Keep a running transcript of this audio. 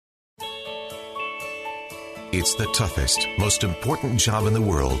It's the toughest, most important job in the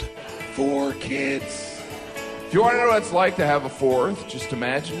world. 4 kids. If you want to know what it's like to have a 4th, just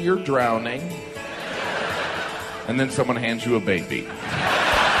imagine you're drowning, and then someone hands you a baby.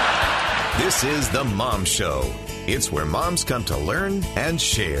 This is The Mom Show. It's where moms come to learn and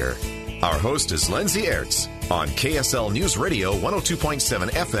share. Our host is Lindsay Aerts on KSL News Radio 102.7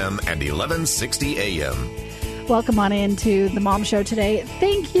 FM and 1160 AM. Welcome on into the Mom Show today.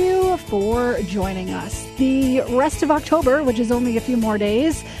 Thank you for joining us. The rest of October, which is only a few more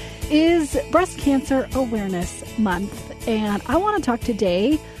days, is Breast Cancer Awareness Month. And I want to talk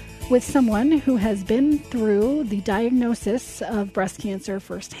today with someone who has been through the diagnosis of breast cancer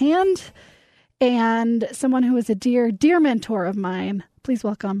firsthand and someone who is a dear, dear mentor of mine. Please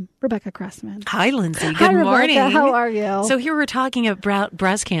welcome Rebecca Cressman. Hi, Lindsay. Good Hi, morning. Rebecca. How are you? So here we're talking about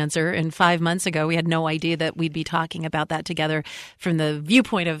breast cancer, and 5 months ago we had no idea that we'd be talking about that together from the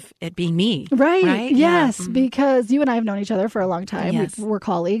viewpoint of it being me. Right? Yes, yeah. Because you and I have known each other for a long time. Yes. We're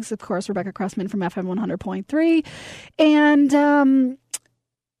colleagues, of course. Rebecca Cressman from FM 100.3. And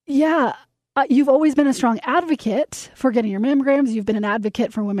you've always been a strong advocate for getting your mammograms. You've been an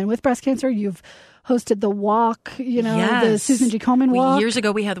advocate for women with breast cancer. You've hosted the walk, the Susan G. Komen walk. Years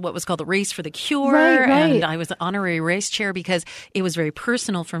ago, we had what was called the Race for the Cure. Right. And I was an honorary race chair because it was very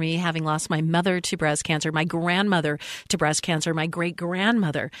personal for me, having lost my mother to breast cancer, my grandmother to breast cancer, my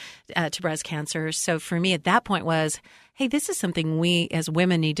great-grandmother to breast cancer. So for me at that point was, hey, this is something we as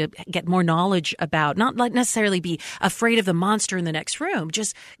women need to get more knowledge about, not necessarily be afraid of the monster in the next room,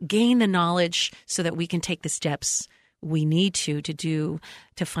 just gain the knowledge so that we can take the steps we need to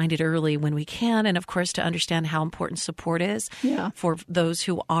find it early when we can. And of course, to understand how important support is for those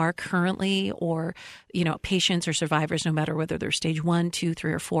who are currently or, patients or survivors, no matter whether they're stage 1, 2,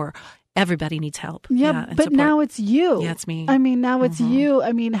 3, or 4. Everybody needs help. Yeah, but support. Now it's you. Yeah, it's me. I mean, now it's you.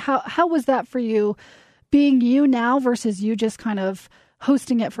 I mean, how was that for you, being you now versus you just kind of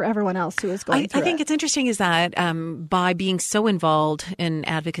hosting it for everyone else who is going through it? I think it's interesting is that by being so involved in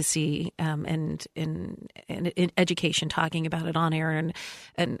advocacy and in education, talking about it on air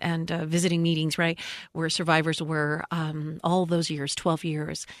and visiting meetings, right, where survivors were all those years, 12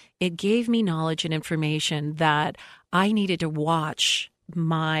 years, it gave me knowledge and information that I needed to watch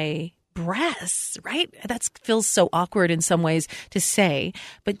my breasts, right? That feels so awkward in some ways to say,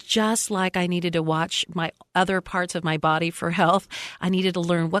 but just like I needed to watch my other parts of my body for health, I needed to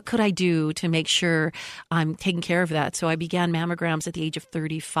learn what could I do to make sure I'm taking care of that. So I began mammograms at the age of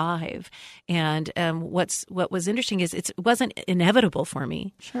 35. And what was interesting is it wasn't inevitable for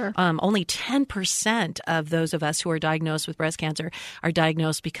me. Sure. Only 10% of those of us who are diagnosed with breast cancer are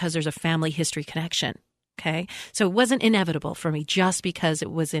diagnosed because there's a family history connection. Okay. So it wasn't inevitable for me just because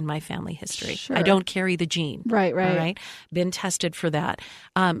it was in my family history. Sure. I don't carry the gene. Right. All right. Been tested for that.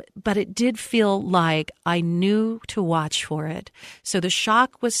 But it did feel like I knew to watch for it. So the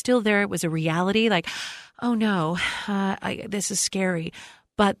shock was still there. It was a reality like, oh no, this is scary.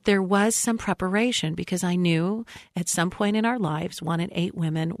 But there was some preparation because I knew at some point in our lives, 1 in 8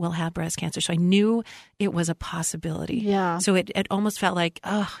 women will have breast cancer. So I knew it was a possibility. Yeah. So it almost felt like,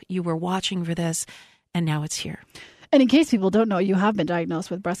 oh, you were watching for this. And now it's here. And in case people don't know, you have been diagnosed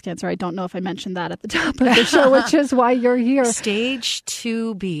with breast cancer. I don't know if I mentioned that at the top of the show, which is why you're here. Stage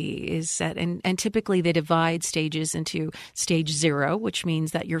 2B is set, and typically they divide stages into stage 0, which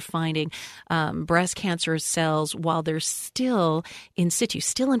means that you're finding breast cancer cells while they're still in situ,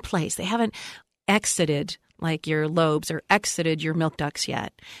 still in place. They haven't exited like your lobes or exited your milk ducts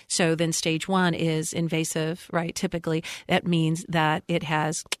yet. So then stage 1 is invasive, right? Typically that means that it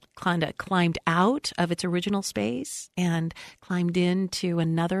has kind of climbed out of its original space and climbed into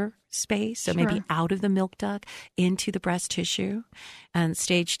another space. So Sure. maybe out of the milk duct into the breast tissue. And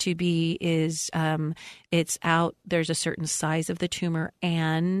stage 2B is it's out. There's a certain size of the tumor,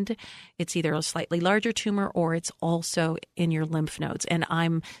 and it's either a slightly larger tumor or it's also in your lymph nodes. And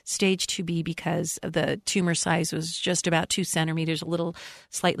I'm stage 2B because the tumor size was just about 2 centimeters, a little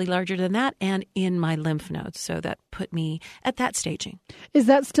slightly larger than that, and in my lymph nodes. So that put me at that staging. Is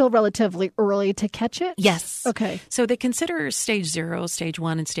that still relatively early to catch it? Yes. Okay. So they consider stage 0, stage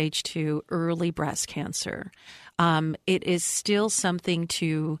 1, and stage 2 early breast cancer. It is still something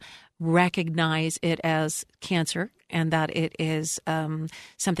to recognize it as cancer and that it is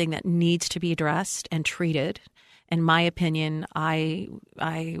something that needs to be addressed and treated. In my opinion, it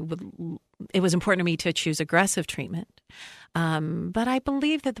was important to me to choose aggressive treatment. But I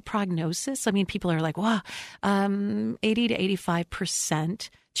believe that the prognosis, people are like, wow, 80 to 85%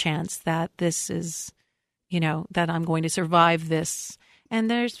 chance that this is, that I'm going to survive this And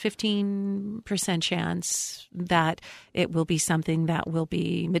there's 15% chance that it will be something that will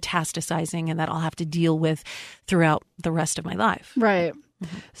be metastasizing and that I'll have to deal with throughout the rest of my life. Right.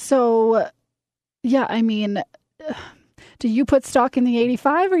 So, yeah, I mean, do you put stock in the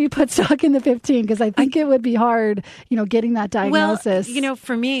 85 or you put stock in the 15? Because I think it would be hard, getting that diagnosis. Well,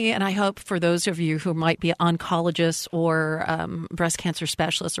 for me, and I hope for those of you who might be oncologists or breast cancer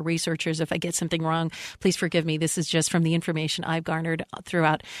specialists or researchers, if I get something wrong, please forgive me. This is just from the information I've garnered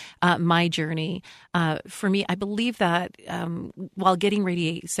throughout my journey. For me, I believe that while getting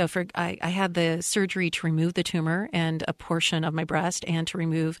radiation, so I had the surgery to remove the tumor and a portion of my breast and to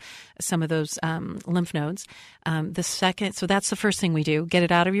remove some of those lymph nodes. So that's the first thing we do, get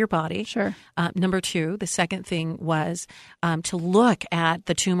it out of your body. Sure. Number two, the second thing was to look at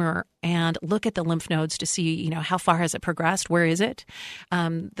the tumor and look at the lymph nodes to see, how far has it progressed? Where is it?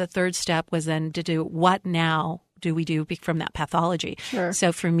 The third step was then to do what now do we do from that pathology? Sure.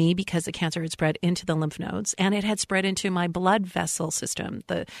 So for me, because the cancer had spread into the lymph nodes and it had spread into my blood vessel system,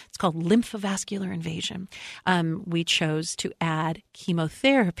 it's called lymphovascular invasion, we chose to add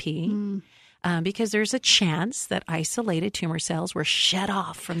chemotherapy. Because there's a chance that isolated tumor cells were shed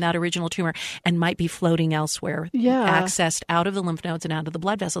off from that original tumor and might be floating elsewhere, accessed out of the lymph nodes and out of the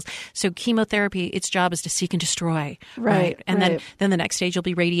blood vessels. So chemotherapy, its job is to seek and destroy. Right. And then the next stage will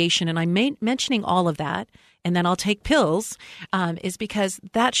be radiation. And I'm mentioning all of that, and then I'll take pills, is because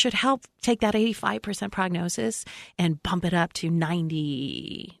that should help take that 85% prognosis and bump it up to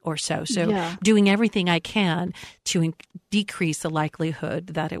 90 or so. So doing everything I can to decrease the likelihood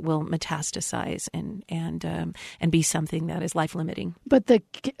that it will metastasize and be something that is life-limiting. But the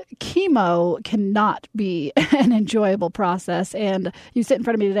chemo cannot be an enjoyable process. And you sit in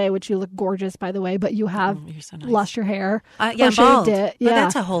front of me today, which you look gorgeous, by the way, but you have so nice. lost your hair. I'm bald. But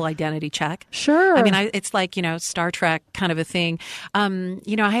that's a whole identity check. Sure. I mean, it's like, Star Trek kind of a thing.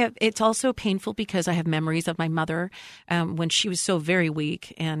 It's also painful because I have memories of my mother when she was so very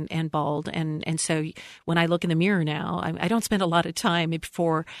weak and bald. And so when I look in the mirror now, I don't spend a lot of time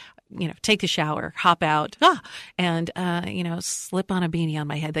before, take a shower, hop out, and, slip on a beanie on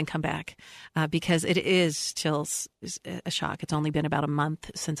my head, then come back because it is still a shock. It's only been about a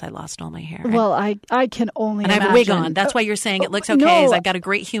month since I lost all my hair. Well, I can only imagine. I have a wig on. That's why you're saying it looks okay. No. I've got a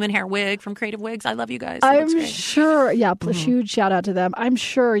great human hair wig from Creative Wigs. I love you guys. I'm sure. Yeah, huge shout out to them. I'm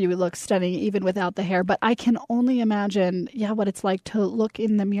sure you would look stunning even without the hair, but I can only imagine, what it's like to look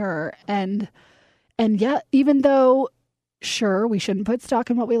in the mirror and even though, sure, we shouldn't put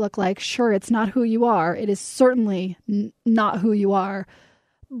stock in what we look like. Sure, it's not who you are. It is certainly not who you are.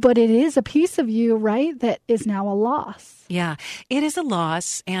 But it is a piece of you, right, that is now a loss. Yeah, it is a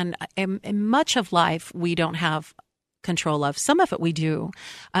loss. And in much of life, we don't have control of. Some of it we do.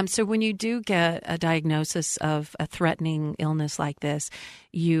 So when you do get a diagnosis of a threatening illness like this,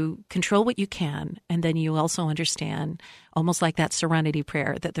 you control what you can. And then you also understand, almost like that serenity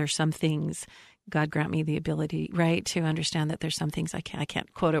prayer, that there's some things God grant me the ability, right, to understand that there's some things I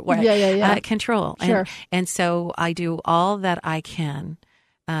can't quote it, control. Sure. And so I do all that I can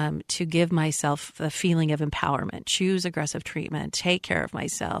to give myself the feeling of empowerment, choose aggressive treatment, take care of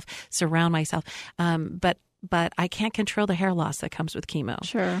myself, surround myself. But I can't control the hair loss that comes with chemo.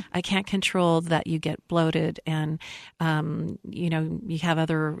 Sure. I can't control that you get bloated and, you have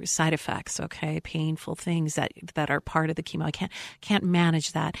other side effects, painful things that are part of the chemo. I can't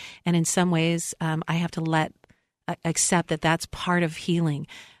manage that. And in some ways, I have to accept that that's part of healing.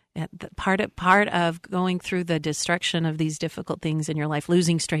 Part of going through the destruction of these difficult things in your life,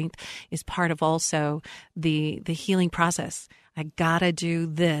 losing strength, is part of also the healing process. I gotta do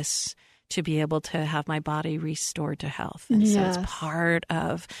this to be able to have my body restored to health. And so it's part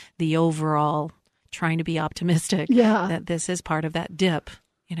of the overall trying to be optimistic that this is part of that dip.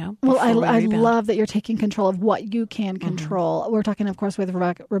 Well, I love that you're taking control of what you can control. We're talking, of course, with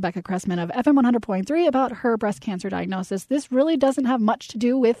Rebecca Cressman of FM 100.3 about her breast cancer diagnosis. This really doesn't have much to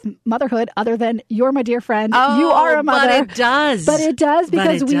do with motherhood other than you're my dear friend. You are a mother. But it does. But it does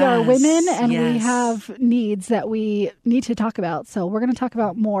because we are women and we have needs that we need to talk about. So we're going to talk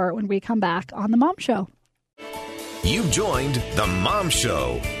about more when we come back on The Mom Show. You've joined The Mom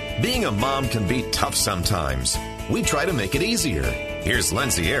Show. Being a mom can be tough sometimes. We try to make it easier. Here's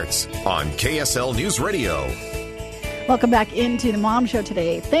Lindsay Aerts on KSL News Radio. Welcome back into The Mom Show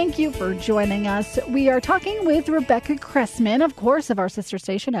today. Thank you for joining us. We are talking with Rebecca Cressman, of course, of our sister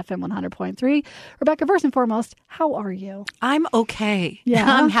station, FM 100.3. Rebecca, first and foremost, how are you? I'm okay. Yeah.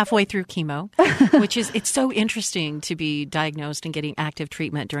 I'm halfway through chemo, it's so interesting to be diagnosed and getting active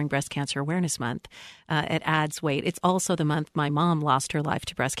treatment during Breast Cancer Awareness Month. It adds weight. It's also the month my mom lost her life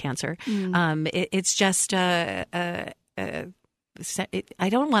to breast cancer. It's just I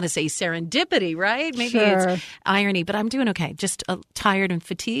don't want to say serendipity, right? Maybe Sure. it's irony, but I'm doing okay. Just tired and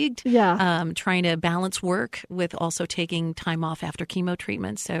fatigued. Yeah. Trying to balance work with also taking time off after chemo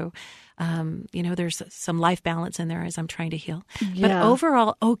treatment. So, there's some life balance in there as I'm trying to heal. Yeah. But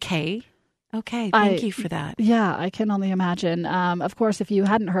overall, okay. Okay, thank you for that. Yeah, I can only imagine. Of course, if you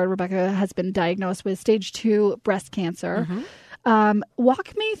hadn't heard, Rebecca has been diagnosed with stage 2 breast cancer.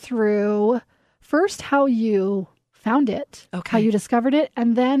 Walk me through first how you found it, how you discovered it,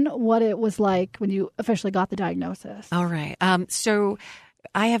 and then what it was like when you officially got the diagnosis. All right. So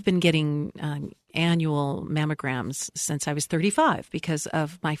I have been getting annual mammograms since I was 35 because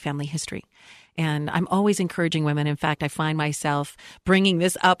of my family history. And I'm always encouraging women. In fact, I find myself bringing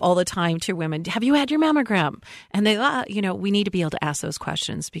this up all the time to women. Have you had your mammogram? And they, we need to be able to ask those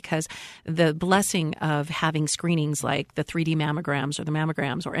questions because the blessing of having screenings like the 3D mammograms or the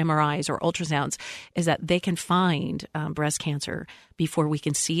mammograms or MRIs or ultrasounds is that they can find breast cancer before we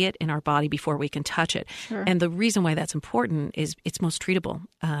can see it in our body, before we can touch it. Sure. And the reason why that's important is it's most treatable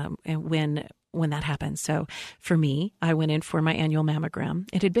when that happens. So for me, I went in for my annual mammogram.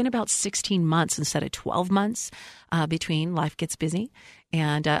 It had been about 16 months instead of 12 months between. Life gets busy.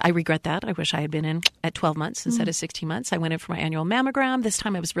 And I regret that. I wish I had been in at 12 months instead of 16 months. I went in for my annual mammogram. This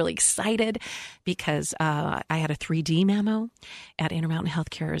time I was really excited because I had a 3D mammo at Intermountain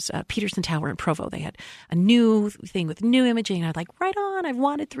Healthcare's Peterson Tower in Provo. They had a new thing with new imaging. I was like, right on, I've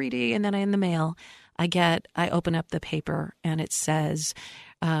wanted 3D. And then in the mail, I open up the paper and it says,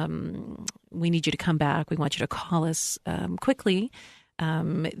 we need you to come back. We want you to call us quickly.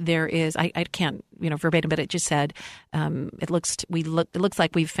 There is, I can't, verbatim, but it just said, it looks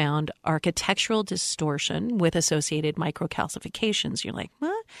like we've found architectural distortion with associated microcalcifications. You're like,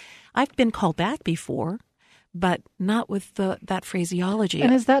 what? I've been called back before, but not with that phraseology.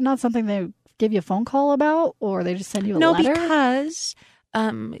 And is that not something they give you a phone call about, or they just send you a letter? letter? No, because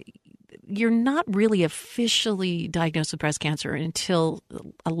you're not really officially diagnosed with breast cancer until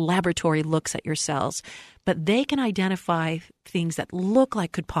a laboratory looks at your cells. But they can identify things that look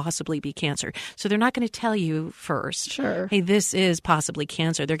like could possibly be cancer. So they're not going to tell you first, Sure. hey, this is possibly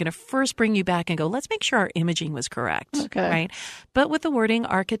cancer. They're going to first bring you back and go, let's make sure our imaging was correct. Okay. Right? But with the wording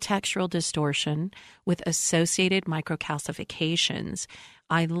architectural distortion with associated microcalcifications,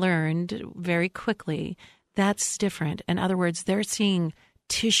 I learned very quickly that's different. In other words, they're seeing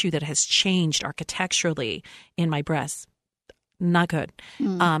tissue that has changed architecturally in my breasts. Not good.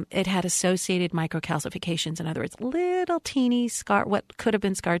 It had associated microcalcifications. In other words, little teeny scar, what could have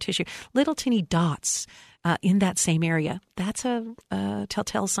been scar tissue, little teeny dots in that same area. That's a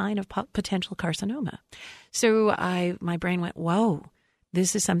telltale sign of potential carcinoma. So my brain went, whoa,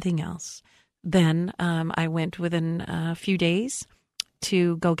 this is something else. Then I went within a few days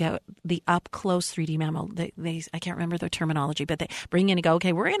to go get the up-close 3D mammo. I can't remember the terminology, but they bring in and go,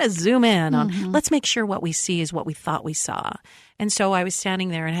 okay, we're going to zoom in on, let's make sure what we see is what we thought we saw. And so I was standing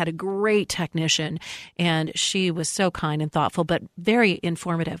there and had a great technician, and she was so kind and thoughtful, but very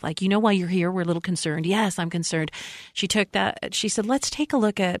informative. Like, you know why you're here? We're a little concerned. Yes, I'm concerned. She took that. She said, let's take a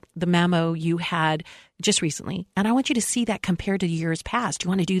look at the mammo you had just recently, and I want you to see that compared to years past. Do you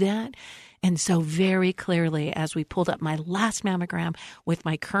want to do that? And so very clearly, as we pulled up my last mammogram with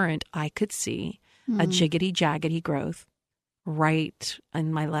my current, I could see a jiggity-jaggedy growth right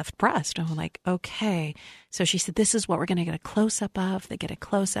in my left breast. I'm like, okay. So she said, this is what we're going to get a close-up of. They get a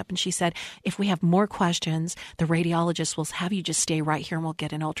close-up. And she said, if we have more questions, the radiologist will have you just stay right here and we'll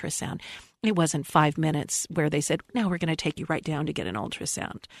get an ultrasound. It wasn't 5 minutes where they said, now we're going to take you right down to get an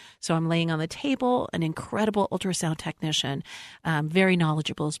ultrasound. So I'm laying on the table, an incredible ultrasound technician, very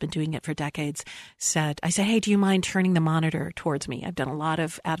knowledgeable, has been doing it for decades, I said, hey, do you mind turning the monitor towards me? I've done a lot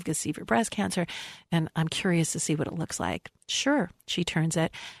of advocacy for breast cancer, and I'm curious to see what it looks like. Sure, she turns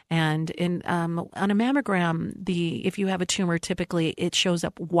it. And on a mammogram, if you have a tumor, typically it shows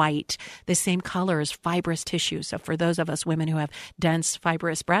up white, the same color as fibrous tissue. So for those of us women who have dense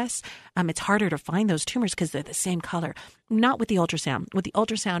fibrous breasts, it's harder to find those tumors because they're the same color. Not with the ultrasound. With the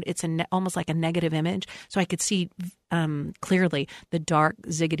ultrasound, it's almost like a negative image. So I could see clearly the dark,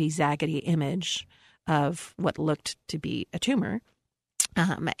 ziggity-zaggity image of what looked to be a tumor.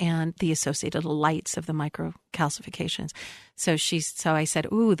 And the associated lights of the microcalcifications. So I said,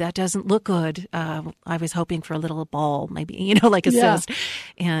 ooh, that doesn't look good. I was hoping for a little ball, maybe, like a cyst.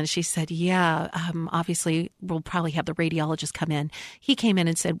 And she said, yeah, obviously we'll probably have the radiologist come in. He came in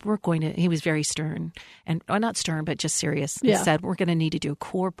and said, he was very stern and not stern, but just serious. He said, we're going to need to do a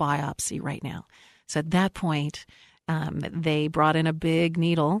core biopsy right now. So at that point, they brought in a big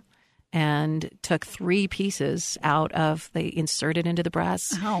needle and took 3 pieces they inserted into the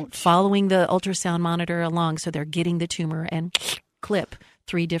breast, Ouch. following the ultrasound monitor along. So they're getting the tumor and clip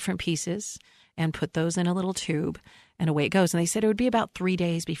 3 different pieces and put those in a little tube, and away it goes. And they said it would be about 3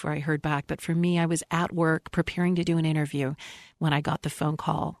 days before I heard back. But for me, I was at work preparing to do an interview when I got the phone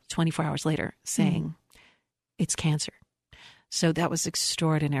call 24 hours later saying, it's cancer. So that was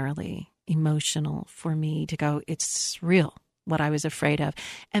extraordinarily emotional for me to go, it's real, what I was afraid of.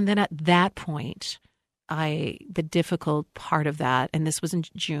 And then at that point, the difficult part of that, and this was in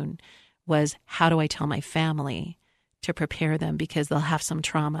June, was how do I tell my family to prepare them, because they'll have some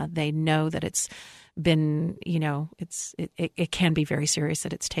trauma. They know that it's been, it can be very serious,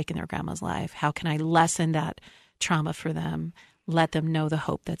 that it's taken their grandma's life. How can I lessen that trauma for them, let them know the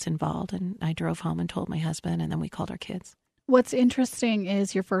hope that's involved? And I drove home and told my husband, and then we called our kids. What's interesting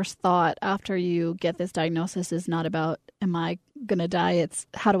is your first thought after you get this diagnosis is not about, am I going to die? It's,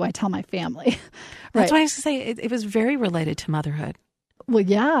 how do I tell my family? Right. That's why I was going to say it was very related to motherhood. Well,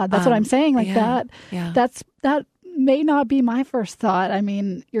 yeah, that's what I'm saying. Like yeah. that may not be my first thought. I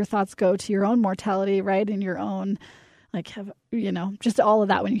mean, your thoughts go to your own mortality, right? And your own, just all of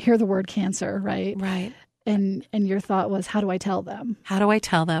that when you hear the word cancer, right? Right. And your thought was, how do I tell them? How do I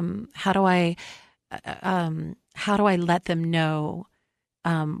tell them? How do I let them know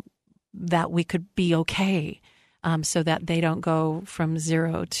that we could be okay, so that they don't go from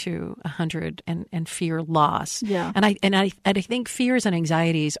 0 to 100 and fear loss? Yeah. And I think fears and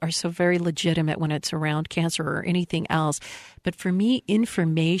anxieties are so very legitimate when it's around cancer or anything else. But for me,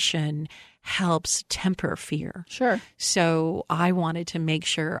 information helps temper fear. Sure. So I wanted to make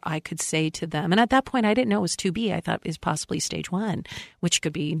sure I could say to them, and at that point I didn't know it was 2B. I thought it was possibly stage 1, which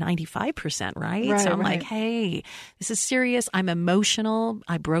could be 95%, right? So I'm like, hey, this is serious. I'm emotional.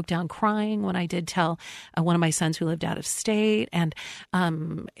 I broke down crying when I did tell one of my sons who lived out of state, and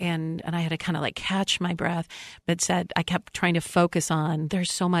I had to kind of like catch my breath, but said I kept trying to focus on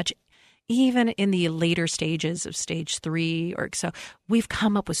there's so much. Even in the later stages of stage 3 or so, we've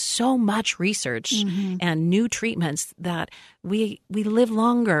come up with so much research and new treatments that we live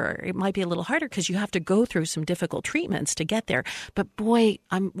longer. It might be a little harder because you have to go through some difficult treatments to get there. But boy,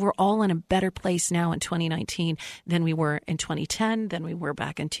 we're all in a better place now in 2019 than we were in 2010, than we were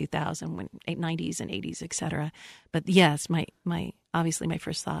back in 2000, when 90s and 80s, et cetera. But yes, my obviously my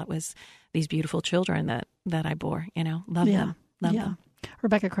first thought was these beautiful children that I bore. Love them.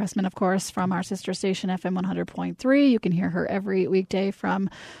 Rebecca Cressman, of course, from our sister station, FM 100.3. You can hear her every weekday from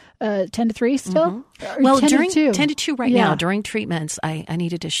 10 to 3 still? Well, 10 during to 2. 10 to 2 right now, during treatments, I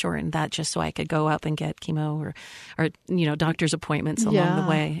needed to shorten that just so I could go up and get chemo or doctor's appointments along the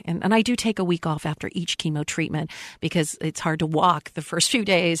way. And I do take a week off after each chemo treatment because it's hard to walk the first few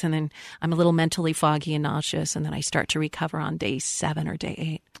days, and then I'm a little mentally foggy and nauseous, and then I start to recover on day 7 or day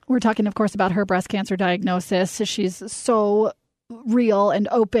 8. We're talking, of course, about her breast cancer diagnosis. She's so real and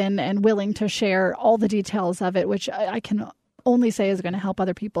open and willing to share all the details of it, which I can only say is going to help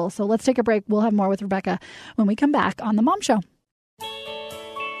other people. So let's take a break. We'll have more with Rebecca when we come back on The Mom Show.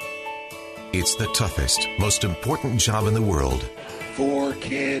 It's the toughest, most important job in the world. 4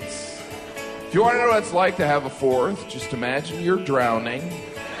 kids. If you want to know what it's like to have a 4th, just imagine you're drowning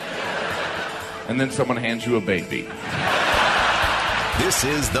and then someone hands you a baby. This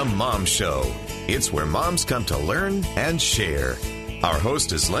is The Mom Show. It's where moms come to learn and share. Our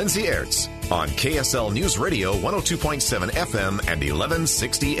host is Lindsay Aerts on KSL News Radio 102.7 FM and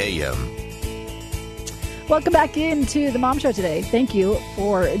 1160 AM. Welcome back into The Mom Show today. Thank you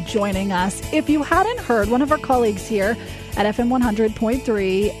for joining us. If you hadn't heard, one of our colleagues here at FM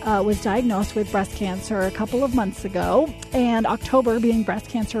 100.3 was diagnosed with breast cancer a couple of months ago. And October being Breast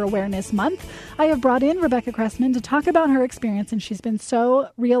Cancer Awareness Month, I have brought in Rebecca Cressman to talk about her experience. And she's been so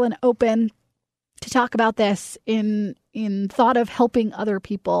real and open to talk about this in thought of helping other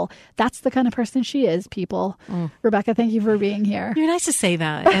people. That's the kind of person she is, people. Rebecca, thank you for being here. You're nice to say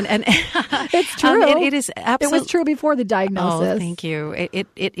that. And it's true. It is absolutely. It was true before the diagnosis. Oh, thank you. It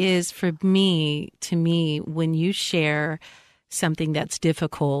is for me, when you share something that's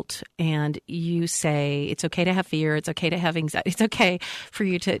difficult and you say it's okay to have fear, it's okay to have anxiety, it's okay for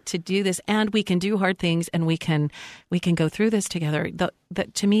you to do this, and we can do hard things, and we can go through this together.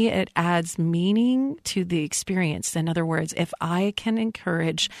 To me, it adds meaning to the experience. In other words, if I can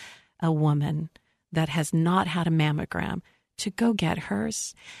encourage a woman that has not had a mammogram to go get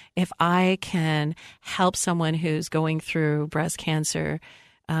hers, if I can help someone who's going through breast cancer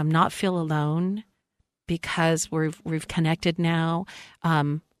not feel alone, because we've connected now,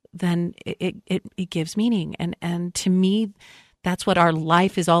 then it gives meaning. And to me, that's what our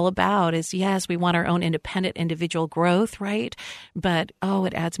life is all about. Is yes, we want our own independent individual growth, right? But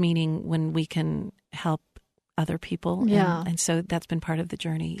it adds meaning when we can help other people. Yeah. And so that's been part of the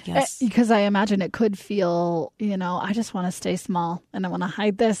journey. Yes. Because I imagine it could feel, I just want to stay small and I want to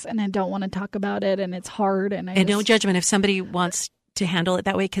hide this and I don't want to talk about it and it's hard. And no judgment if somebody wants to handle it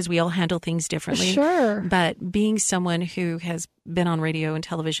that way, because we all handle things differently. Sure. But being someone who has been on radio and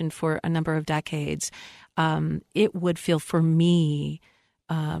television for a number of decades, it would feel for me,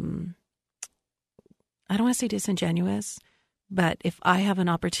 I don't want to say disingenuous, but if I have an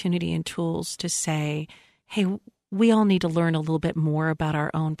opportunity and tools to say, hey, we all need to learn a little bit more about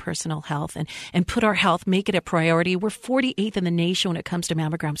our own personal health and put our health, make it a priority. We're 48th in the nation when it comes to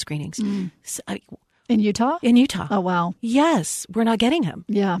mammogram screenings. So, in Utah? In Utah. Oh, wow. Yes, we're not getting them.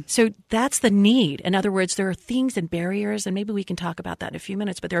 Yeah. So that's the need. In other words, there are things and barriers, and maybe we can talk about that in a few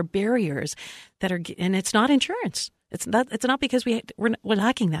minutes, but there are barriers that are, and it's not insurance. It's not because we're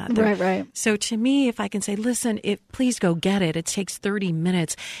lacking that. Right. So to me, if I can say, listen, please go get it. It takes 30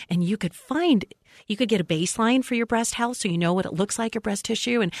 minutes, and you could get a baseline for your breast health so you know what it looks like, your breast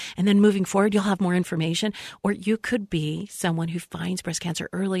tissue, and then moving forward, you'll have more information. Or you could be someone who finds breast cancer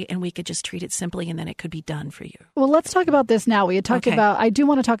early, and we could just treat it simply, and then it could be done for you. Well, let's talk about this now. We had talked about, I do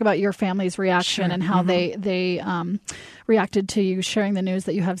want to talk about your family's reaction and how they reacted to you sharing the news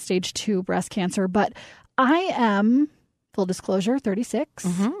that you have stage 2 breast cancer. But I am, full disclosure, 36,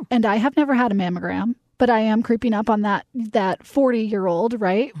 and I have never had a mammogram. But I am creeping up on that 40-year-old,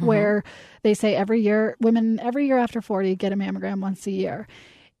 right? Where they say women every year after 40 get a mammogram once a year.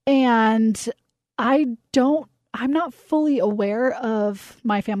 And I'm not fully aware of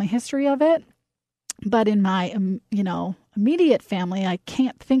my family history of it. But in my, immediate family, I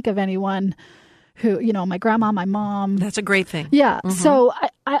can't think of anyone who, my grandma, my mom. That's a great thing. Yeah. So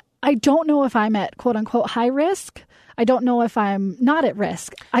I don't know if I'm at quote unquote high risk. I don't know if I'm not at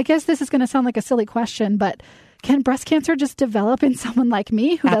risk. I guess this is going to sound like a silly question, but can breast cancer just develop in someone like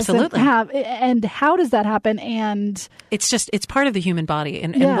me who doesn't have, and how does that happen? And it's part of the human body.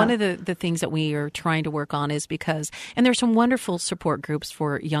 And one of the things that we are trying to work on is and there's some wonderful support groups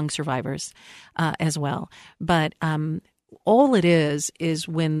for young survivors as well. But all it is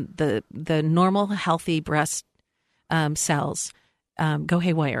when the normal healthy breast cells go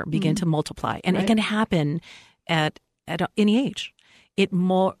haywire, begin to multiply. And it can happen at any age. It's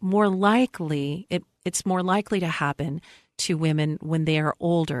more likely to happen to women when they are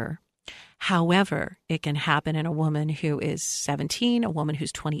older. However, it can happen in a woman who is 17, a woman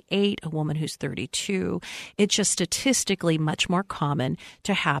who's 28, a woman who's 32. It's just statistically much more common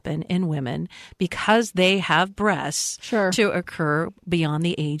to happen in women because they have breasts to occur beyond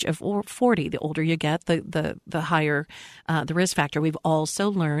the age of 40. The older you get, the higher the risk factor. We've also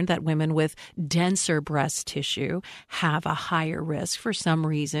learned that women with denser breast tissue have a higher risk for some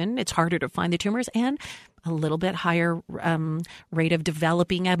reason. It's harder to find the tumors and a little bit higher rate of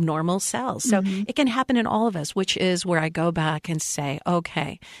developing abnormal cells. So it can happen in all of us, which is where I go back and say,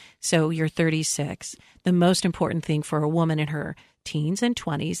 okay, so you're 36. The most important thing for a woman in her teens and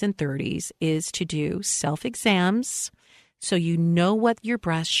 20s and 30s is to do self-exams so you know what your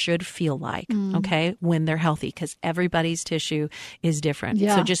breasts should feel like, okay, when they're healthy, because everybody's tissue is different.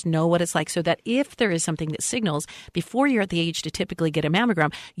 Yeah. So just know what it's like so that if there is something that signals before you're at the age to typically get a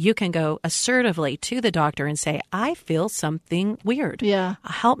mammogram, you can go assertively to the doctor and say, I feel something weird. Yeah.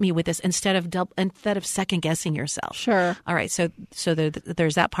 Help me with this instead of second guessing yourself. Sure. All right. So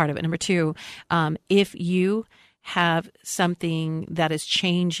there's that part of it. Number two, if you have something that is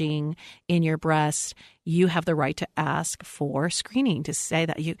changing in your breast, you have the right to ask for screening, to say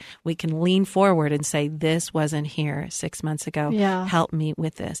that we can lean forward and say, this wasn't here 6 months ago. Yeah. Help me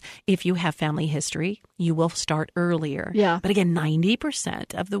with this. If you have family history, you will start earlier. Yeah. But again,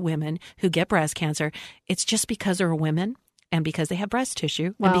 90% of the women who get breast cancer, it's just because they're women and because they have breast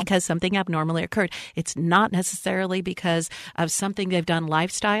tissue and because something abnormally occurred. It's not necessarily because of something they've done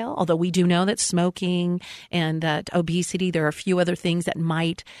lifestyle, although we do know that smoking and that obesity, there are a few other things that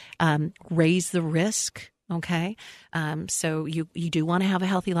might raise the risk. Okay. So you do want to have a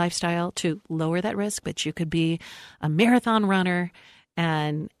healthy lifestyle to lower that risk, but you could be a marathon runner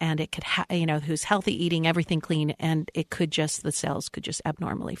and it could, who's healthy, eating everything clean, and the cells could just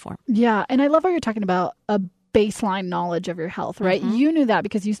abnormally form. Yeah. And I love how you're talking about a baseline knowledge of your health, right? You knew that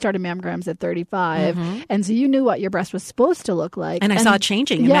because you started mammograms at 35. And so you knew what your breast was supposed to look like. And I saw it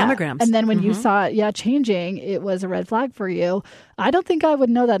changing in mammograms. And then when you saw it, changing, it was a red flag for you. I don't think I would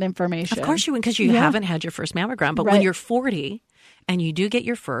know that information. Of course you wouldn't, because you haven't had your first mammogram. But when you're 40 and you do get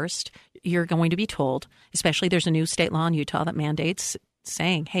your first, you're going to be told, especially there's a new state law in Utah that mandates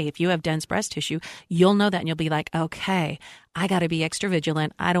saying, hey, if you have dense breast tissue, you'll know that and you'll be like, okay, I got to be extra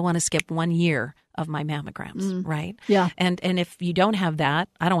vigilant. I don't want to skip 1 year of my mammograms, right? Yeah. And if you don't have that,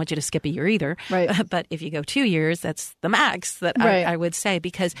 I don't want you to skip a year either. Right. But if you go 2 years, that's the max that Right. I would say,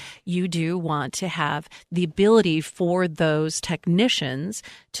 because you do want to have the ability for those technicians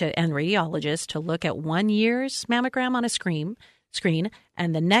and radiologists to look at 1 year's mammogram on a screen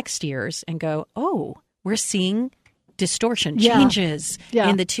and the next year's and go, oh, we're seeing distortion, changes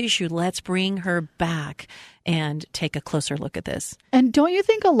in the tissue. Let's bring her back and take a closer look at this. And don't you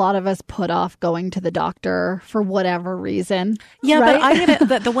think a lot of us put off going to the doctor for whatever reason? Yeah, right?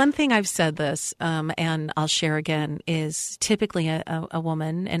 but the one thing I've said this, and I'll share again, is typically a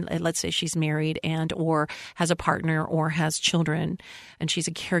woman, and let's say she's married and or has a partner or has children, and she's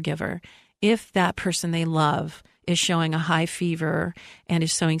a caregiver. If that person they love is showing a high fever and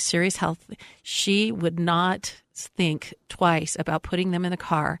is showing serious health, she would not think twice about putting them in the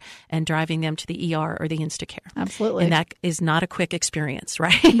car and driving them to the ER or the Instacare. Absolutely. And that is not a quick experience,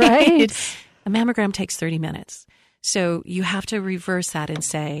 right? Right. A mammogram takes 30 minutes. So you have to reverse that and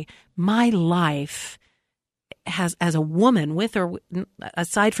say, my life has, as a woman with or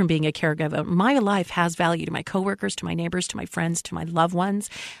aside from being a caregiver, my life has value to my coworkers, to my neighbors, to my friends, to my loved ones.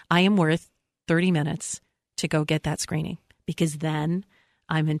 I am worth 30 minutes to go get that screening, because then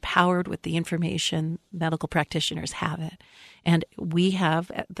I'm empowered with the information. Medical practitioners have it. And we have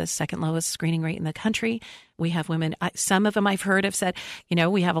the second lowest screening rate in the country. We have women, some of them I've heard have said,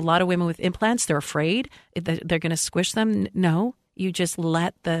 we have a lot of women with implants. They're afraid that they're going to squish them. No, you just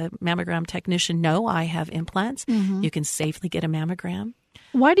let the mammogram technician know I have implants. Mm-hmm. You can safely get a mammogram.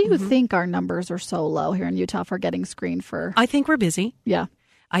 Why do you think our numbers are so low here in Utah for getting screened for? I think we're busy. Yeah.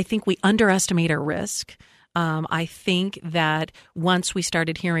 I think we underestimate our risk. I think that once we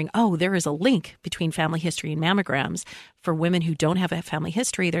started hearing, there is a link between family history and mammograms, for women who don't have a family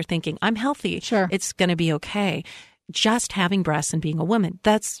history, they're thinking, I'm healthy. Sure. It's going to be okay. Just having breasts and being a woman,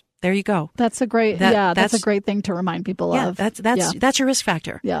 there you go. That's a great, that's a great thing to remind people of. That's your risk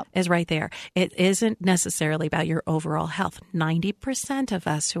factor. Yeah. Is right there. It isn't necessarily about your overall health. 90% of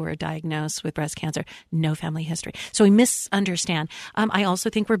us who are diagnosed with breast cancer, no family history. So we misunderstand. I also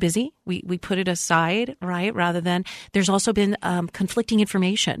think we're busy. We put it aside, right? Rather than, there's also been conflicting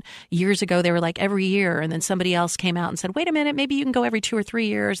information. Years ago, they were like every year, and then somebody else came out and said, wait a minute, maybe you can go every 2 or 3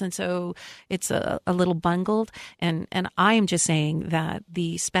 years. And so it's a little bungled. And I am just saying that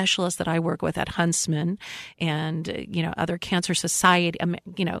the specialists that I work with at Huntsman and, other cancer society,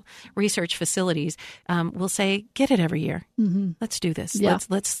 research facilities will say, get it every year. Mm-hmm. Let's do this. Yeah.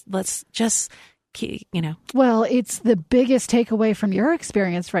 Let's just, Well, it's the biggest takeaway from your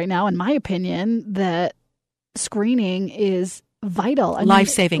experience right now, in my opinion, that screening is vital.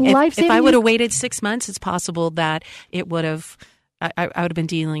 Life-saving. If I would have waited 6 months, it's possible that it would have... I would have been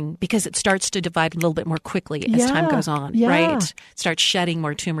dealing, because it starts to divide a little bit more quickly as time goes on, right? It starts shedding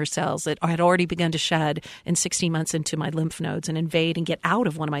more tumor cells that had already begun to shed in 16 months into my lymph nodes and invade and get out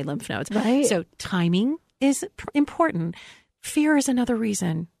of one of my lymph nodes. Right. So timing is important. Fear is another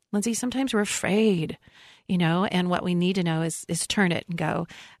reason. Lindsay, sometimes we're afraid, and what we need to know is turn it and go,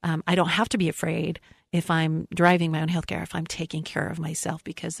 I don't have to be afraid if I'm driving my own healthcare, if I'm taking care of myself,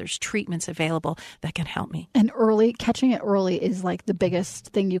 because there's treatments available that can help me. And catching it early is like the biggest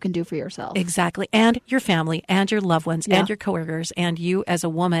thing you can do for yourself. Exactly. And your family and your loved ones and your coworkers and you as a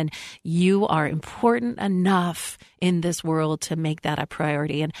woman, you are important enough in this world to make that a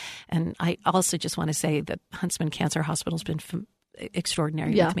priority. And I also just want to say that Huntsman Cancer Hospital has been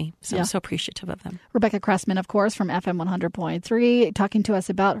extraordinary with me. So I'm so appreciative of them. Rebecca Cressman, of course, from FM 100.3, talking to us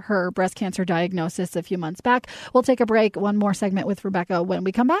about her breast cancer diagnosis a few months back. We'll take a break. One more segment with Rebecca when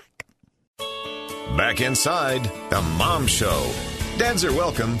we come back. Back inside the Mom Show. Dads are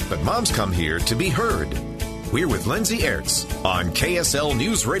welcome, but moms come here to be heard. We're with Lindsay Aerts on KSL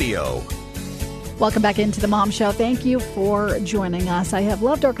News Radio. Welcome back into the Mom Show. Thank you for joining us. I have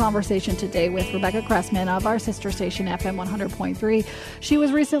loved our conversation today with Rebecca Cressman of our sister station, FM 100.3. She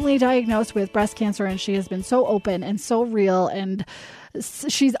was recently diagnosed with breast cancer, and she has been so open and so real. And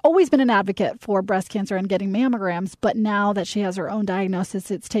she's always been an advocate for breast cancer and getting mammograms. But now that she has her own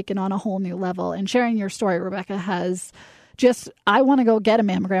diagnosis, it's taken on a whole new level. And sharing your story, Rebecca, has... I want to go get a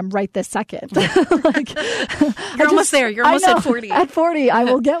mammogram right this second. You're almost there. You're almost at 40. At 40, I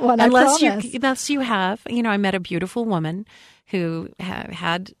will get one. Unless you have, I met a beautiful woman who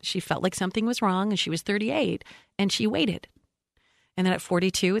she felt like something was wrong, and she was 38, and she waited. And then at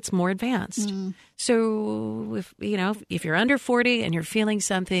 42, it's more advanced. Mm. So if you're under 40 and you're feeling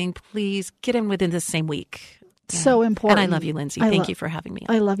something, please get in within the same week. Yeah. So important. And I love you, Lindsay. Thank you for having me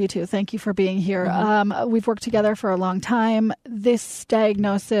on. I love you too. Thank you for being here. Mm-hmm. We've worked together for a long time. This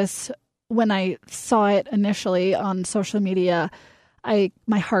diagnosis, when I saw it initially on social media,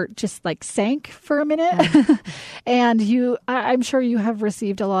 my heart just like sank for a minute. And I'm sure you have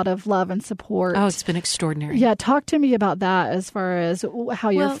received a lot of love and support. Oh, it's been extraordinary. Yeah. Talk to me about that as far as how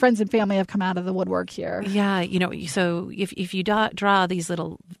your friends and family have come out of the woodwork here. Yeah. So if you draw these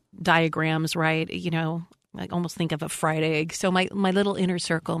little diagrams, right, I almost think of a fried egg. So my little inner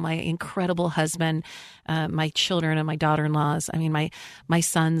circle, my incredible husband, my children and my daughter-in-laws. I mean, my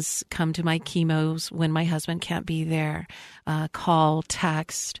sons come to my chemos when my husband can't be there. Call,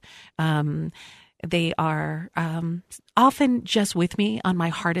 text. They are often just with me on my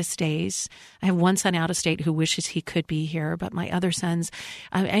hardest days. I have one son out of state who wishes he could be here, but my other sons,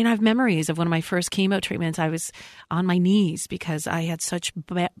 and I have memories of one of my first chemo treatments. I was on my knees because I had such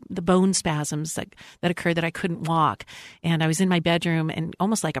the bone spasms that occurred that I couldn't walk. And I was in my bedroom and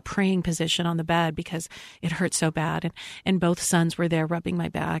almost like a praying position on the bed because it hurt so bad. And both sons were there rubbing my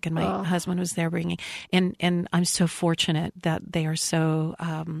back, and my husband was there bringing. And I'm so fortunate that they are so,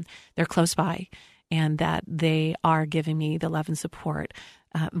 they're close by, and that they are giving me the love and support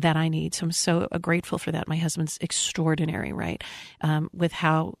that I need. So I'm so grateful for that. My husband's extraordinary, right? With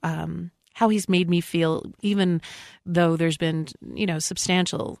how he's made me feel, even though there's been,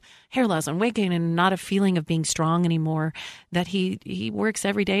 substantial hair loss and weight gain and not a feeling of being strong anymore, that he works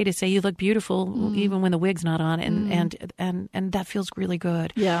every day to say, you look beautiful, even when the wig's not on. And that feels really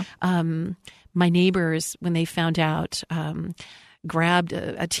good. Yeah. My neighbors, when they found out, grabbed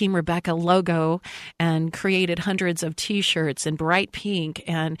a Team Rebecca logo and created hundreds of T-shirts in bright pink.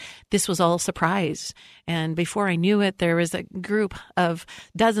 And this was all a surprise. And before I knew it, there was a group of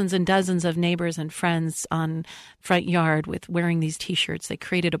dozens and dozens of neighbors and friends on front yard with wearing these T-shirts. They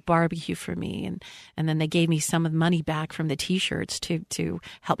created a barbecue for me. And then they gave me some of the money back from the T-shirts to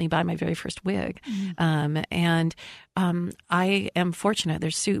help me buy my very first wig. I am fortunate.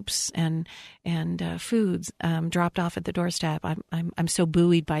 There's soups and foods dropped off at the doorstep. I'm so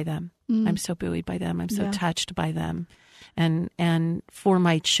buoyed by them. I'm so buoyed by them. I'm so touched by them. And for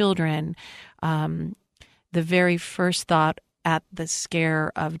my children, the very first thought at the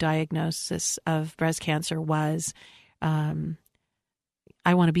scare of diagnosis of breast cancer was, I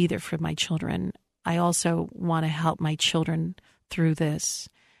want to be there for my children. I also want to help my children through this.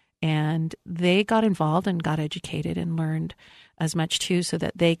 And they got involved and got educated and learned as much too, so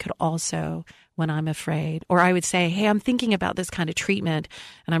that they could also, when I'm afraid, or I would say, hey, I'm thinking about this kind of treatment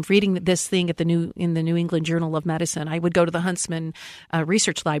and I'm reading this thing in the New England Journal of Medicine. I would go to the Huntsman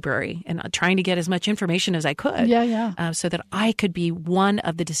Research Library and trying to get as much information as I could. So that I could be one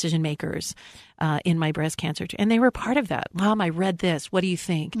of the decision makers in my breast cancer. And they were part of that. Mom, I read this. What do you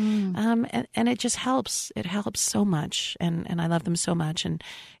think? And it just helps. It helps so much. And I love them so much.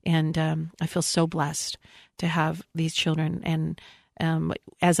 And I feel so blessed to have these children. And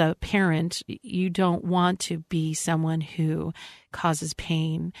as a parent, you don't want to be someone who causes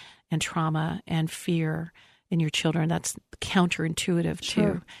pain and trauma and fear in your children. That's counterintuitive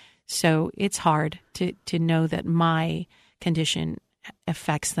too. So it's hard to know that my condition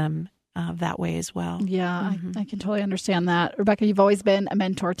affects them that way as well. Yeah, I can totally understand that. Rebecca, you've always been a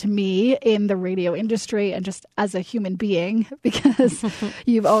mentor to me in the radio industry and just as a human being, because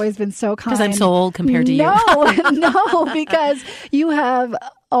you've always been so kind. Because I'm so old compared to you. No, because you have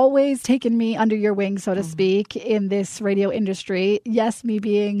always taken me under your wing, so to speak, in this radio industry. Yes, me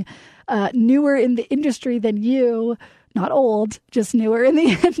being newer in the industry than you, not old, just newer in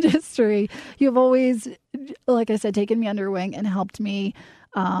the industry. You've always, like I said, taken me under your wing and helped me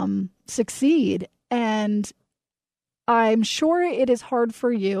succeed. And I'm sure it is hard for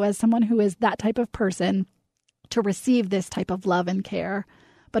you as someone who is that type of person to receive this type of love and care,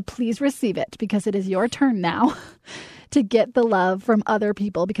 but please receive it, because it is your turn now to get the love from other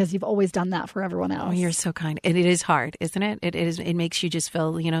people, because you've always done that for everyone else. Oh, you're so kind. And it is hard, isn't it? It makes you just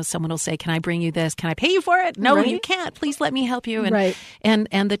feel, someone will say, can I bring you this? Can I pay you for it? No, you can't. Please let me help you. And,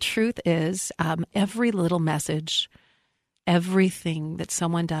 and the truth is, every little message, everything that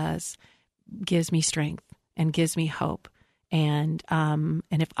someone does gives me strength and gives me hope. And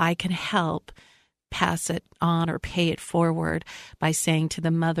if I can help pass it on or pay it forward by saying to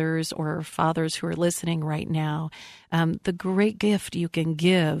the mothers or fathers who are listening right now, the great gift you can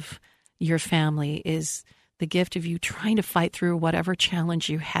give your family is the gift of you trying to fight through whatever challenge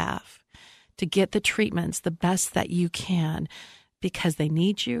you have to get the treatments the best that you can, because they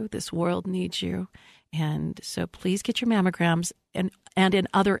need you. This world needs you. And so please get your mammograms, and in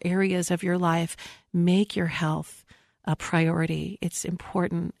other areas of your life, make your health a priority. It's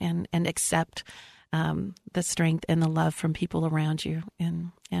important, and accept the strength and the love from people around you.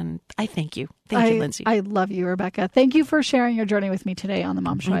 And I thank you. Thank you, Lindsay. I love you, Rebecca. Thank you for sharing your journey with me today on the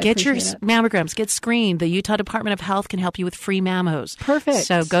Mom Show. Get your mammograms. Get screened. The Utah Department of Health can help you with free mammos. Perfect.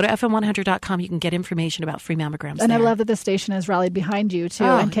 So go to fm100.com. You can get information about free mammograms. And there. I love that the station has rallied behind you, too,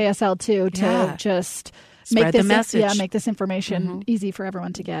 and KSL, too, to just spread make this the message. Yeah, make this information easy for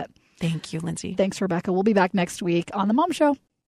everyone to get. Thank you, Lindsay. Thanks, Rebecca. We'll be back next week on the Mom Show.